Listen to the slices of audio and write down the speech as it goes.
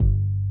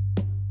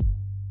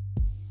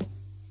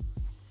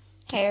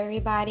Hey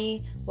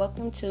everybody,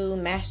 welcome to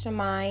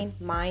Mastermind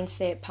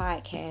Mindset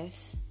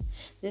Podcast.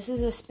 This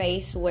is a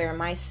space where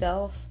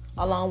myself,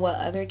 along with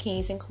other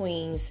kings and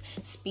queens,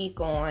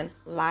 speak on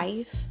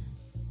life,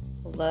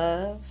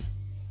 love,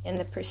 and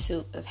the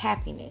pursuit of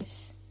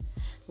happiness.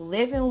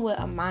 Living with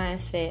a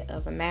mindset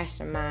of a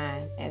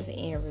mastermind as an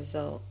end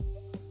result.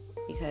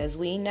 Because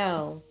we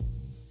know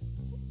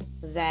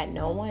that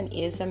no one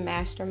is a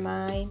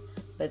mastermind,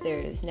 but there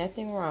is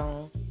nothing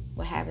wrong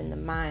with having the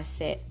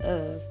mindset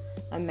of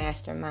a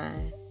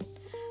mastermind.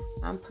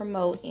 I'm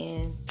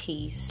promoting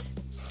peace,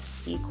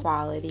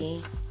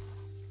 equality,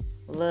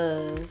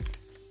 love,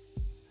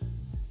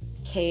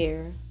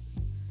 care.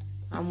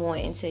 I'm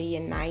wanting to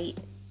unite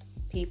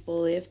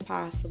people if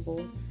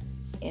possible,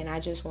 and I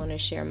just want to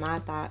share my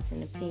thoughts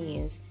and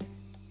opinions.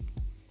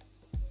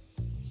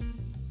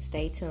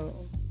 Stay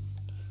tuned.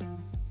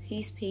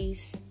 Peace,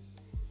 peace.